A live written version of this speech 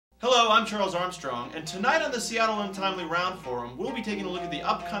Hello, I'm Charles Armstrong, and tonight on the Seattle Untimely Round Forum, we'll be taking a look at the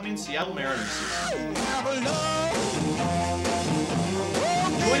upcoming Seattle Mariners season.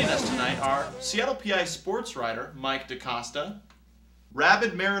 Joining us tonight are Seattle PI sportswriter Mike DaCosta,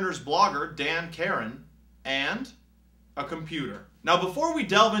 rabid Mariners blogger Dan Caron, and a computer. Now, before we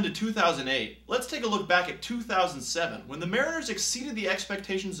delve into 2008, let's take a look back at 2007, when the Mariners exceeded the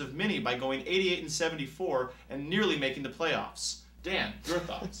expectations of many by going 88-74 and nearly making the playoffs. Dan, your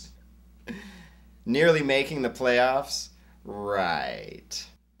thoughts? Nearly making the playoffs? Right.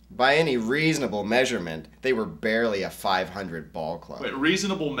 By any reasonable measurement, they were barely a 500 ball club. Wait,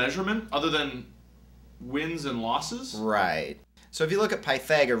 reasonable measurement other than wins and losses? Right. So if you look at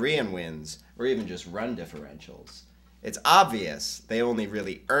Pythagorean wins, or even just run differentials, it's obvious they only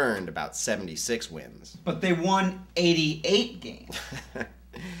really earned about 76 wins. But they won 88 games.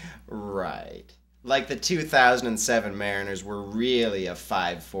 Right. Like the 2007 Mariners were really a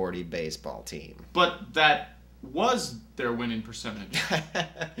 540 baseball team. But that was their winning percentage.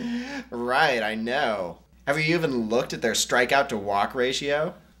 Right, I know. Have you even looked at their strikeout to walk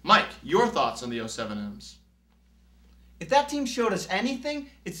ratio? Mike, your thoughts on the 07Ms? If that team showed us anything,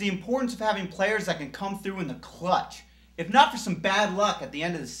 it's the importance of having players that can come through in the clutch. If not for some bad luck at the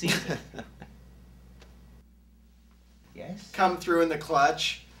end of the season. Yes? Come through in the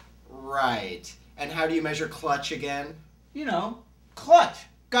clutch? Right. And how do you measure clutch again? You know, clutch.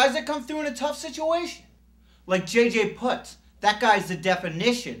 Guys that come through in a tough situation. Like J.J. Putz. That guy's the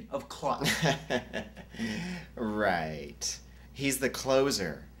definition of clutch. Right. He's the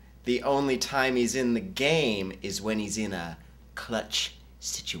closer. The only time he's in the game is when he's in a clutch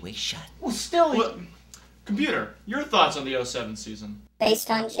situation. Well, still... Well, computer, your thoughts on the 07 season? Based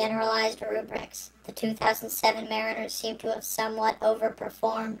on generalized rubrics, the 2007 Mariners seem to have somewhat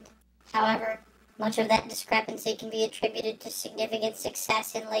overperformed. However, much of that discrepancy can be attributed to significant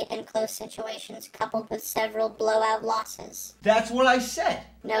success in late and close situations, coupled with several blowout losses. That's what I said.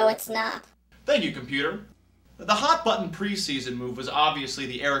 No, it's not. Thank you, computer. The hot-button preseason move was obviously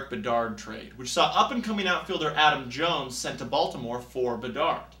the Eric Bedard trade, which saw up-and-coming outfielder Adam Jones sent to Baltimore for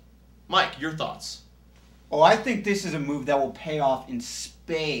Bedard. Mike, your thoughts? Oh, I think this is a move that will pay off in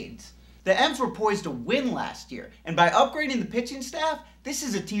spades. The M's were poised to win last year, and by upgrading the pitching staff, this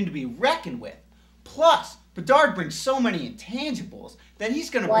is a team to be reckoned with. Plus, Bedard brings so many intangibles that he's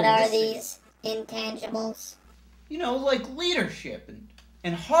going to bring What are this these intangibles? You know, like leadership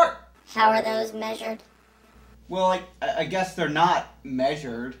and heart. How are those measured? Well, I guess they're not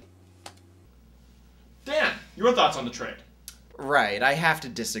measured. Dan, your thoughts on the trade? Right, I have to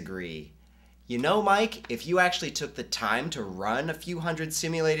disagree. You know, Mike, if you actually took the time to run a few hundred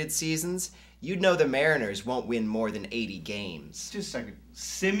simulated seasons, you'd know the Mariners won't win more than 80 games. Just a second.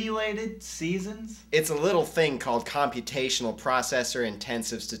 Simulated seasons? It's a little thing called computational processor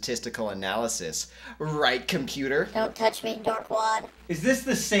intensive statistical analysis. Right, computer? Don't touch me, dorkwad. Is this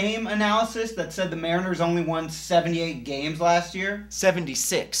the same analysis that said the Mariners only won 78 games last year?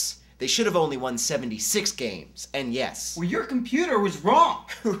 76. They should have only won 76 games, and yes. Well, your computer was wrong.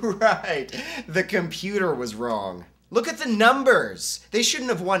 Right, the computer was wrong. Look at the numbers. They shouldn't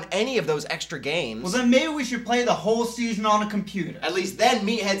have won any of those extra games. Well, then maybe we should play the whole season on a computer. At least then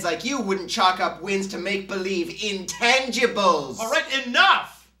meatheads like you wouldn't chalk up wins to make-believe intangibles. All right,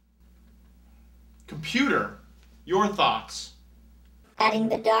 enough! Computer, your thoughts? Adding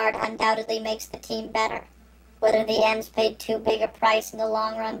Bedard undoubtedly makes the team better. Whether the M's paid too big a price in the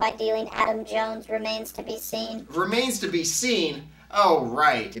long run by dealing Adam Jones remains to be seen. Remains to be seen? Oh,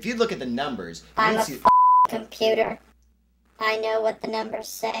 right. If you look at the numbers... I'm a computer. I know what the numbers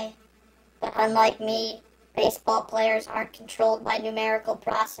say. But unlike me, baseball players aren't controlled by numerical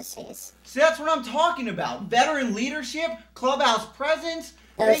processes. See, that's what I'm talking about. Veteran leadership, clubhouse presence.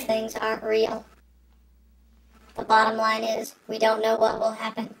 Those things aren't real. The bottom line is, we don't know what will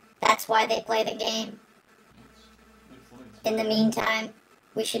happen. That's why they play the game. In the meantime,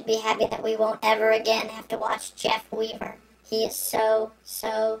 we should be happy that we won't ever again have to watch Jeff Weaver. He is so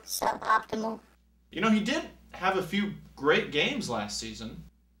suboptimal. You know, he did have a few great games last season.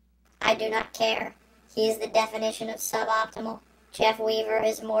 I do not care. He is the definition of suboptimal. Jeff Weaver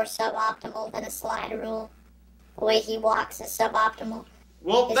is more suboptimal than a slide rule. The way he walks is suboptimal.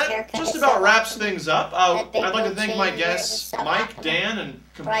 Well, His that haircut just is about wraps suboptimal. things up. That big I'd like to gold thank chain my here guests, is Mike, suboptimal. Dan, and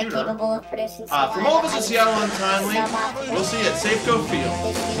Right, computer. capable of producing From all of us at Seattle Untimely, we'll see you at Safeco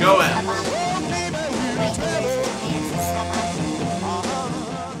Field. Go M's. Wait.